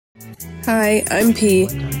Hi, I'm P,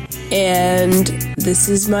 and this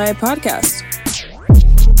is my podcast.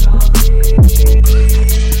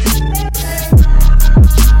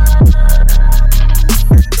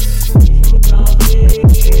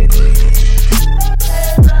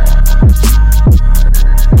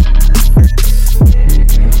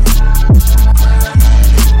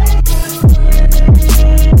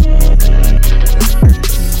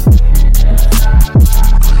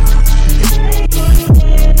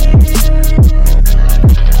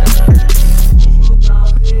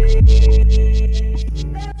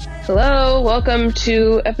 Hello, welcome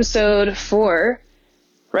to episode 4.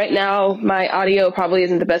 Right now, my audio probably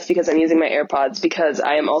isn't the best because I'm using my AirPods because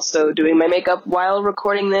I am also doing my makeup while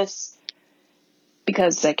recording this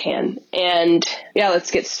because I can. And yeah,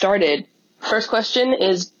 let's get started. First question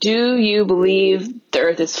is, do you believe the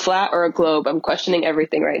Earth is flat or a globe? I'm questioning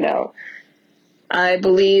everything right now. I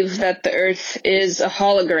believe that the Earth is a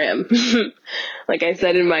hologram, like I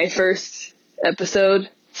said in my first episode.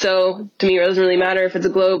 So to me, it doesn't really matter if it's a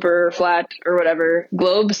globe or flat or whatever.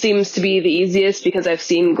 Globe seems to be the easiest because I've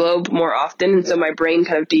seen globe more often, and so my brain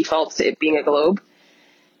kind of defaults to it being a globe.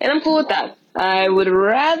 And I'm cool with that. I would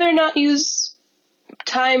rather not use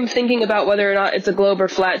time thinking about whether or not it's a globe or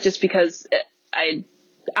flat just because I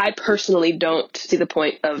personally don't see the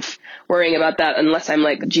point of worrying about that unless I'm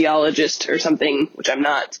like a geologist or something, which I'm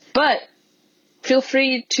not. But feel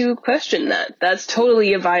free to question that. That's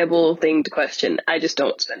totally a viable thing to question. I just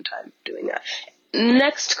don't spend time doing that.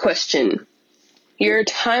 Next question. Your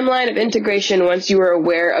timeline of integration once you were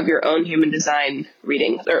aware of your own human design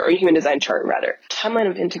reading, or human design chart, rather. Timeline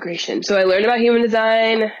of integration. So I learned about human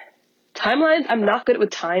design. Timelines, I'm not good with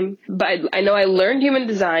time, but I know I learned human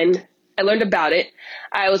design. I learned about it.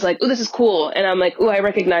 I was like, oh, this is cool. And I'm like, oh, I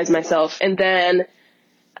recognize myself. And then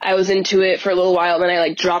I was into it for a little while, and then I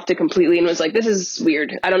like dropped it completely and was like, this is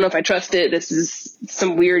weird. I don't know if I trust it. This is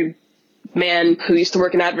some weird man who used to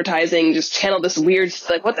work in advertising, just channeled this weird,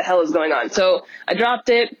 like, what the hell is going on? So I dropped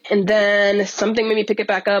it, and then something made me pick it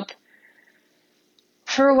back up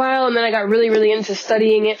for a while, and then I got really, really into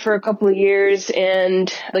studying it for a couple of years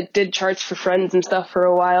and like did charts for friends and stuff for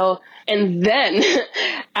a while. And then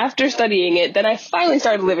after studying it, then I finally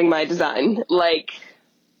started living my design, like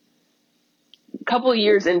couple of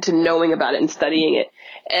years into knowing about it and studying it.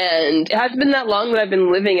 And it hasn't been that long that I've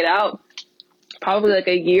been living it out. Probably like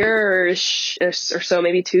a year or so,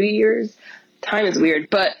 maybe 2 years. Time is weird,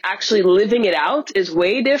 but actually living it out is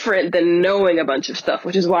way different than knowing a bunch of stuff,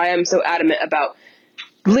 which is why I'm so adamant about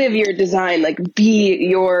live your design, like be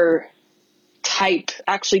your type,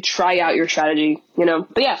 actually try out your strategy, you know?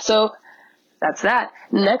 But yeah, so that's that.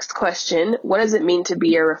 Next question, what does it mean to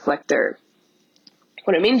be a reflector?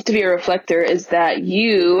 What it means to be a reflector is that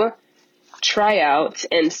you try out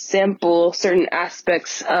and sample certain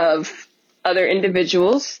aspects of other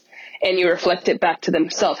individuals and you reflect it back to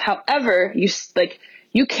themselves. However,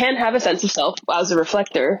 you can have a sense of self as a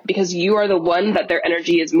reflector because you are the one that their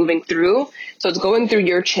energy is moving through. So it's going through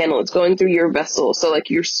your channel. It's going through your vessel. So like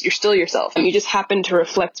you're still yourself, and you just happen to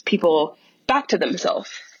reflect people back to themselves.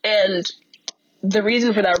 And the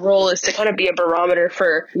reason for that role is to kind of be a barometer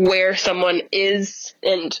for where someone is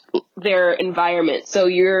and their environment. So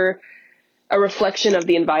you're a reflection of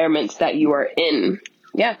the environments that you are in.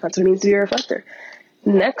 Yeah, that's what it means to be a reflector.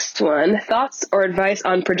 Next one, thoughts or advice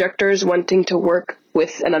on projectors wanting to work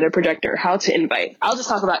with another projector, how to invite. I'll just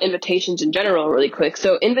talk about invitations in general really quick.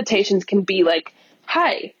 So invitations can be like,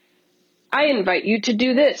 hi, I invite you to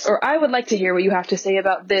do this, or I would like to hear what you have to say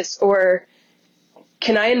about this, or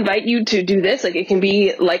can I invite you to do this? Like it can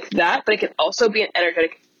be like that, but it can also be an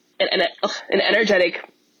energetic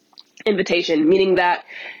invitation, meaning that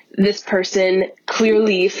this person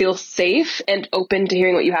clearly feels safe and open to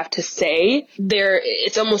hearing what you have to say.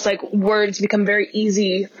 It's almost like words become very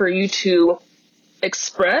easy for you to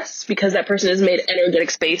express because that person has made energetic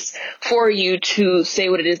space for you to say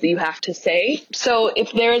what it is that you have to say. So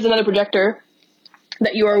if there is another projector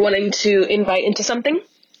that you are wanting to invite into something,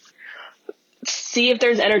 see if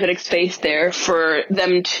there's energetic space there for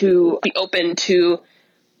them to be open to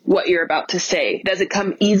what you're about to say. Does it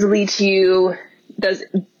come easily to you? Does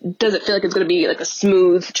it feel like it's going to be like a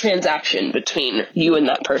smooth transaction between you and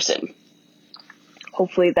that person?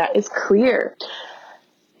 Hopefully that is clear.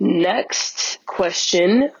 Next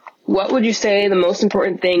question. What would you say the most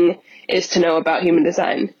important thing is to know about human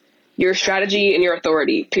design? Your strategy and your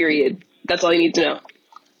authority, period. That's all you need to know.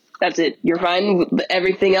 That's it. You're fine with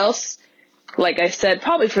everything else. Like I said,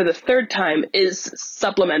 probably for the third time, is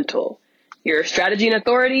supplemental. Your strategy and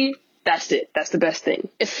authority, that's it. That's the best thing.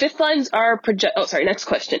 If fifth lines are next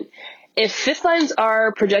question. If fifth lines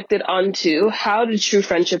are projected onto, how do true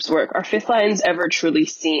friendships work? Are fifth lines ever truly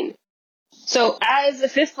seen? So as a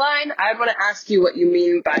fifth line, I'd want to ask you what you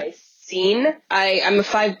mean by seen. I'm a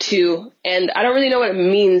 5'2", and I don't really know what it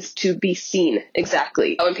means to be seen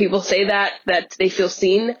exactly. When people say that they feel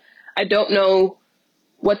seen, I don't know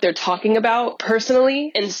what they're talking about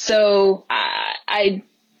personally. And so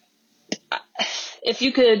if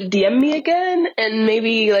you could DM me again and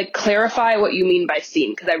maybe like clarify what you mean by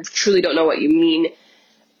seen, because I truly don't know what you mean,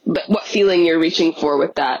 but what feeling you're reaching for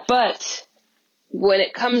with that. But when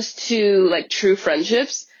it comes to like true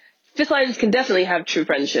friendships, fifth lines can definitely have true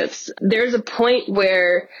friendships. There's a point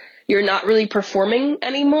where you're not really performing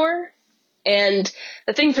anymore. And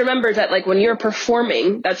the thing to remember is that like when you're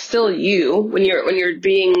performing, that's still you. When you're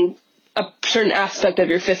being a certain aspect of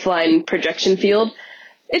your fifth line projection field,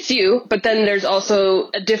 it's you, but then there's also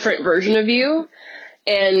a different version of you,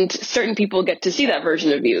 and certain people get to see that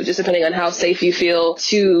version of you, just depending on how safe you feel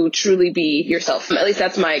to truly be yourself. At least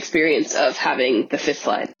that's my experience of having the fifth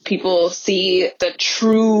line. People see the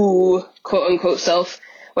true quote-unquote self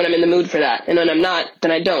when I'm in the mood for that, and when I'm not,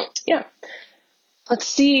 then I don't. Yeah. Let's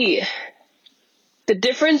see. The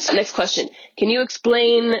difference, next question. Can you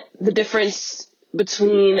explain the difference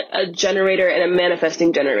between a generator and a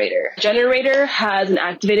manifesting generator? A generator has an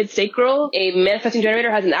activated sacral. A manifesting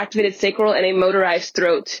generator has an activated sacral and a motorized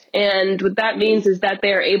throat. And what that means is that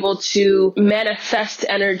they are able to manifest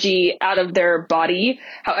energy out of their body.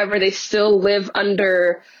 However, they still live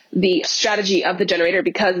under the strategy of the generator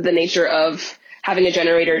because of the nature of having a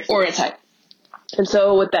generator or a type. And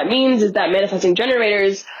so what that means is that manifesting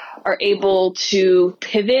generators are able to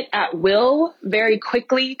pivot at will very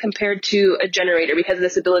quickly compared to a generator because of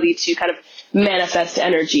this ability to kind of manifest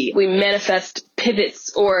energy. We manifest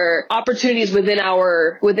pivots or opportunities within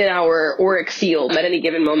our auric field at any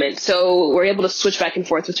given moment. So we're able to switch back and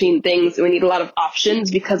forth between things, and we need a lot of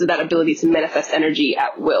options because of that ability to manifest energy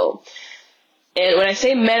at will. And when I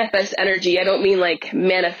say manifest energy, I don't mean like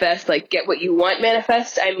manifest, like get what you want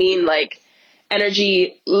manifest. I mean like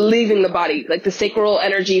energy leaving the body, like the sacral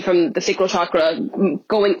energy from the sacral chakra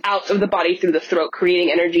going out of the body through the throat, creating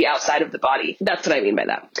energy outside of the body. That's what I mean by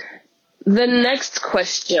that. The next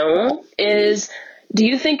question is, do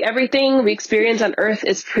you think everything we experience on Earth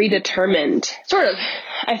is predetermined? Sort of.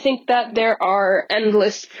 I think that there are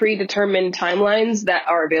endless predetermined timelines that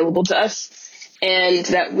are available to us, and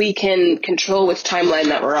that we can control which timeline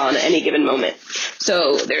that we're on at any given moment.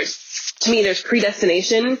 So there's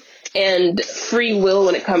predestination and free will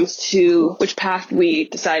when it comes to which path we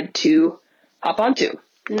decide to hop onto.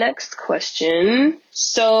 Next question.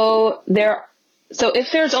 So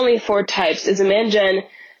if there's only 4 types, is a man-gen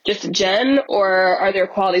just a gen, or are there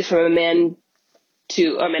qualities from a man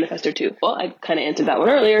to a manifestor too? Well, I kind of answered that one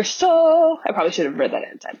earlier, so I probably should have read that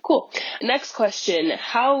ahead of time. Cool. Next question.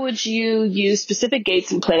 How would you use specific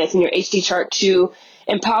gates and planets in your HD chart to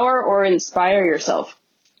empower or inspire yourself?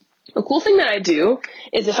 A cool thing that I do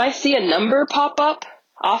is if I see a number pop up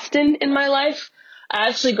often in my life, I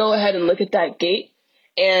actually go ahead and look at that gate,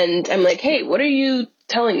 and I'm like, hey, what are you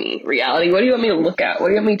telling me, reality? What do you want me to look at? What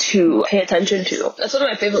do you want me to pay attention to? That's one of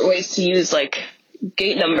my favorite ways to use like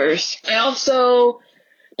gate numbers. I also,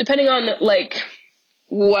 depending on like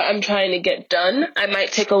what I'm trying to get done, I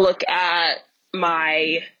might take a look at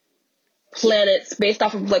my planets based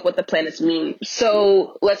off of like what the planets mean.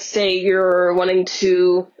 So let's say you're wanting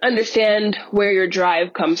to understand where your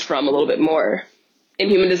drive comes from a little bit more. In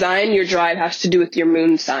human design, your drive has to do with your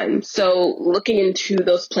moon sign. So looking into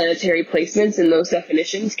those planetary placements and those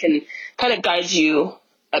definitions can kind of guide you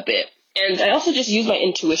a bit. And I also just use my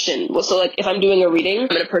intuition. So like if I'm doing a reading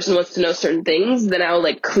and a person wants to know certain things, then I'll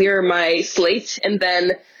like clear my slate, and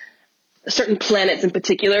then certain planets in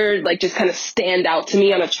particular like just kind of stand out to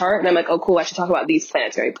me on a chart, and I'm like, oh cool, I should talk about these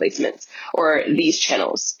planetary placements or these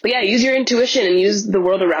channels. But yeah, use your intuition and use the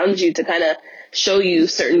world around you to kind of show you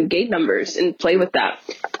certain gate numbers and play with that.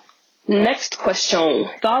 Next question.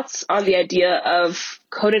 Thoughts on the idea of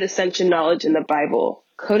coded ascension knowledge in the Bible?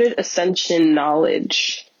 Coded ascension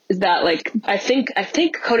knowledge. Is that like, I think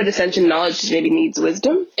coded ascension knowledge just maybe needs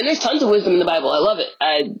wisdom. And there's tons of wisdom in the Bible. I love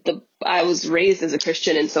it. I was raised as a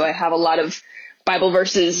Christian, and so I have a lot of Bible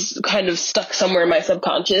verses kind of stuck somewhere in my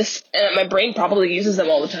subconscious. And my brain probably uses them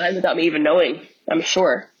all the time without me even knowing, I'm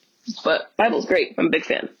sure. But Bible's great. I'm a big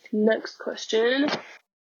fan. Next question.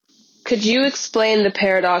 Could you explain the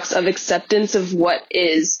paradox of acceptance of what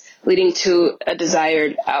is leading to a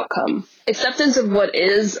desired outcome? Acceptance of what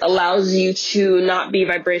is allows you to not be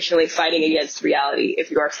vibrationally fighting against reality.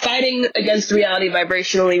 If you are fighting against reality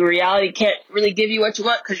vibrationally, reality can't really give you what you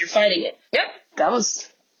want because you're fighting it. Yep, that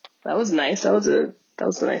was nice. That was a That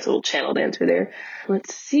was a nice little channeled answer there.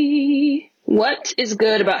 Let's see. What is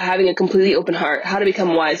good about having a completely open heart? How to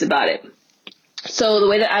become wise about it? So the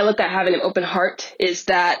way that I look at having an open heart is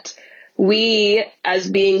that we, as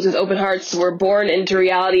beings with open hearts, were born into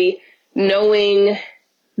reality knowing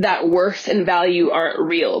that worth and value aren't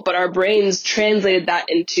real, but our brains translated that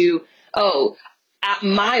into,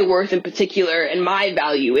 my worth in particular and my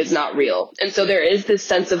value is not real. And so there is this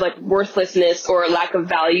sense of like worthlessness or lack of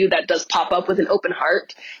value that does pop up with an open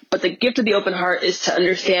heart. But the gift of the open heart is to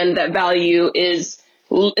understand that value is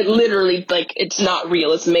literally like, it's not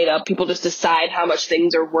real. It's made up. People just decide how much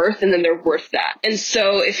things are worth and then they're worth that. And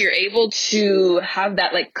so if you're able to have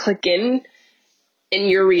that like click in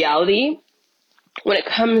your reality, when it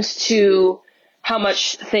comes to how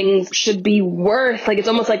much things should be worth, like it's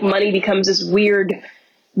almost like money becomes this weird,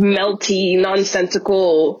 melty,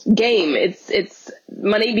 nonsensical game. It's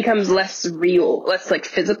money becomes less real, less like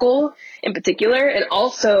physical in particular. And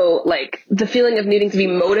also like the feeling of needing to be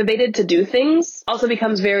motivated to do things also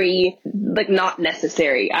becomes very like not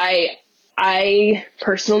necessary. I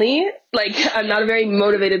personally, like, I'm not a very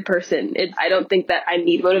motivated person. I don't think that I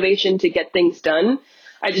need motivation to get things done.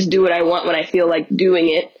 I just do what I want when I feel like doing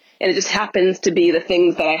it. And it just happens to be the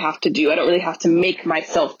things that I have to do. I don't really have to make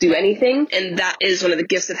myself do anything. And that is one of the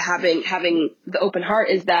gifts of having the open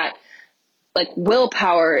heart, is that like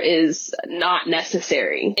willpower is not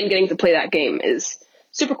necessary. And getting to play that game is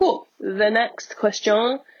super cool. The next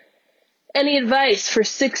question. Any advice for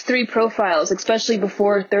 6'3" profiles, especially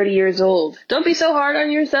before 30 years old? Don't be so hard on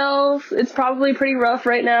yourself. It's probably pretty rough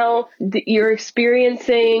right now. You're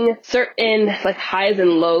experiencing certain like highs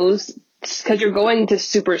and lows because you're going to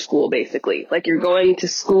super school, basically. Like you're going to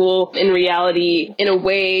school in reality in a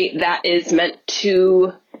way that is meant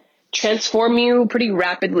to transform you pretty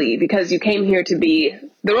rapidly because you came here to be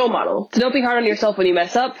the role model. So don't be hard on yourself when you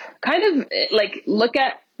mess up. Kind of like look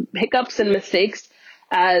at hiccups and mistakes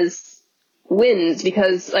as wins,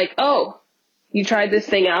 because like, oh, you tried this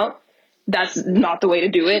thing out. That's not the way to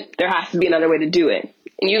do it. There has to be another way to do it.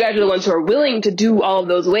 And you guys are the ones who are willing to do all of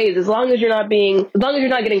those ways. As long as you're not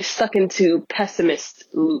getting stuck into pessimist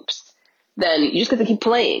loops, then you just get to keep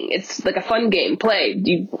playing. It's like a fun game. Play.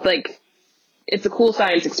 It's a cool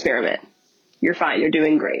science experiment. You're fine. You're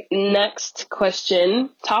doing great. Next question.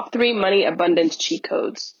 Top 3 money abundance cheat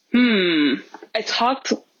codes. I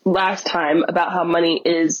talked last time about how money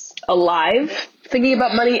is alive. Thinking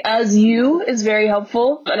about money as you is very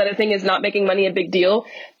helpful. Another thing is not making money a big deal,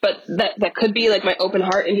 but that could be like my open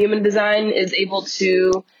heart in human design is able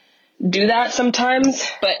to do that sometimes,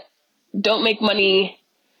 but don't make money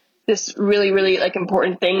this really, really like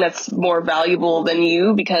important thing that's more valuable than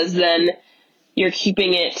you, because then you're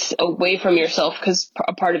keeping it away from yourself, because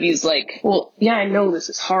a part of you is like, well, yeah, I know this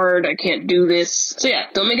is hard. I can't do this. So yeah,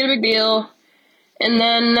 don't make it a big deal. And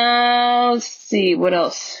then, let's see, what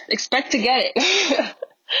else? Expect to get it.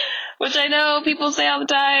 Which I know people say all the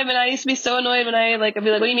time, and I used to be so annoyed when I'd be like, what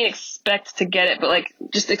do you mean expect to get it? But like,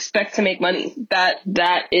 just expect to make money.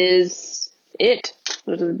 That is it.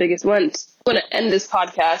 Those are the biggest ones. I want to end this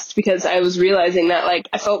podcast because I was realizing that like,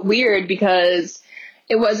 I felt weird because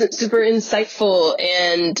it wasn't super insightful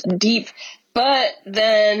and deep. But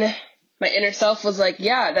then my inner self was like,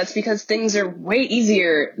 yeah, that's because things are way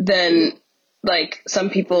easier than like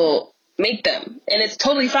some people make them. And it's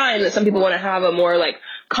totally fine that some people want to have a more like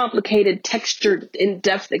complicated, textured,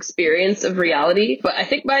 in-depth experience of reality. But I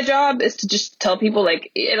think my job is to just tell people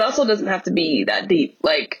like, it also doesn't have to be that deep.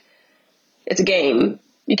 Like, it's a game.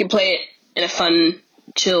 You can play it in a fun,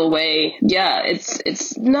 chill way. Yeah,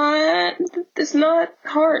 it's not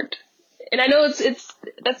hard. And I know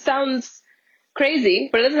that sounds crazy,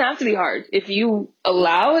 but it doesn't have to be hard. If you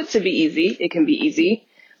allow it to be easy, it can be easy.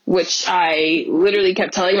 Which I literally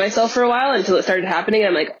kept telling myself for a while until it started happening.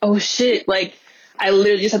 I'm like, oh shit, like I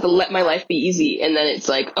literally just have to let my life be easy. And then it's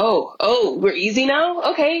like, oh, we're easy now?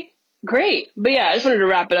 Okay, great. But yeah, I just wanted to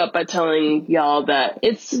wrap it up by telling y'all that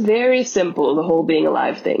it's very simple, the whole being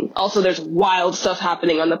alive thing. Also, there's wild stuff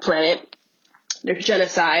happening on the planet. There's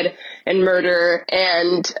genocide and murder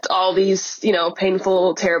and all these,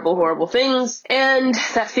 painful, terrible, horrible things. And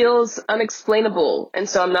that feels unexplainable. And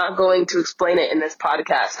so I'm not going to explain it in this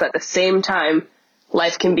podcast. But at the same time,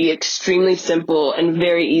 life can be extremely simple and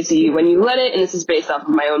very easy when you let it. And this is based off of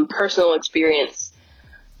my own personal experience.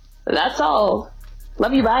 That's all.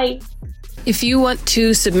 Love you. Bye. If you want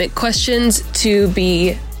to submit questions to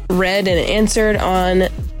be read and answered on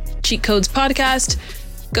Cheat Codes Podcast,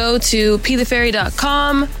 go to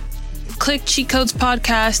pthefairy.com, click Cheat Codes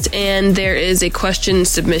Podcast, and there is a question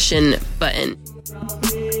submission button.